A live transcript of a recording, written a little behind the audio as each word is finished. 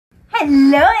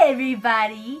Hello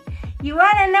everybody! You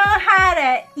want to know how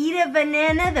to eat a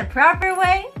banana the proper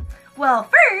way? Well,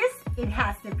 first, it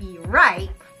has to be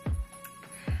ripe.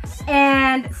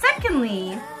 And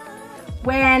secondly,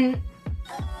 when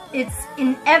it's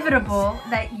inevitable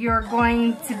that you're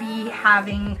going to be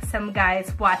having some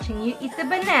guys watching you eat the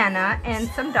banana, and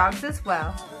some dogs as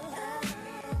well,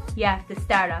 you have to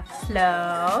start off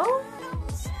slow.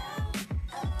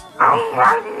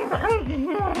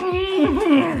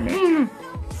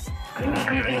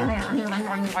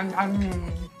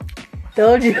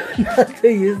 Told you not to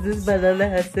use this banana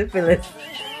has syphilis.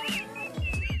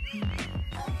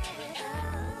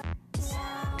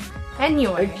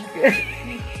 Anyway,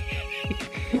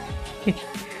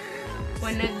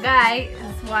 when a guy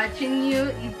is watching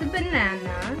you eat the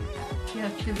banana, you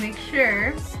have to make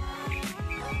sure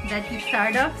that you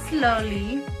start off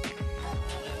slowly.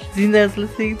 Zina's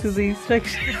listening to the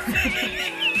instructions.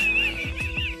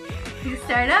 You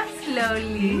start off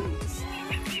slowly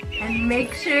and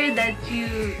make sure that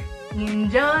you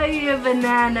enjoy your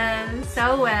banana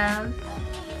so well,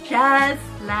 just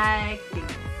like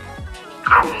this.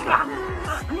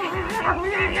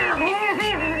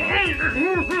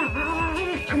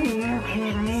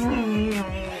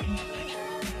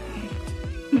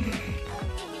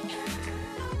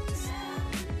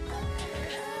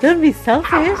 Don't be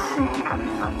selfish.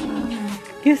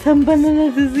 Give some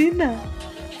banana to Zina.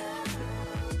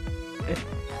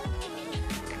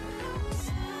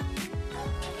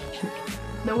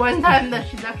 The one time that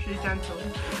she's actually gentle.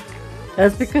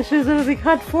 That's because she's only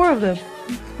had 4 of them.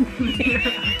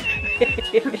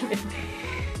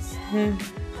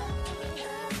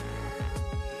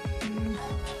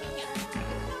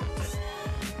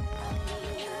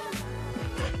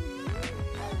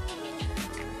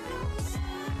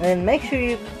 And make sure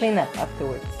you clean up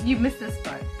afterwards. You missed this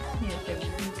part.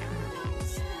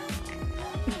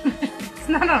 It's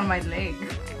not on my leg.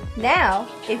 Now,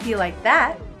 if you like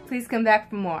that, please come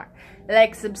back for more.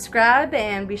 Like, subscribe,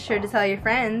 and be sure to tell your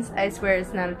friends. I swear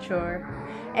it's not a chore.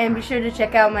 And be sure to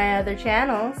check out my other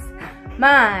channels.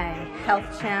 My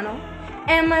health channel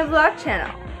and my vlog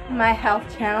channel. My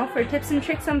health channel for tips and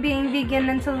tricks on being vegan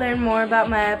and to learn more about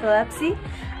my epilepsy.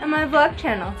 And my vlog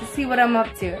channel to see what I'm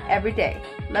up to every day.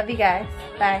 Love you guys.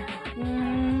 Bye.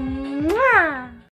 Mwah!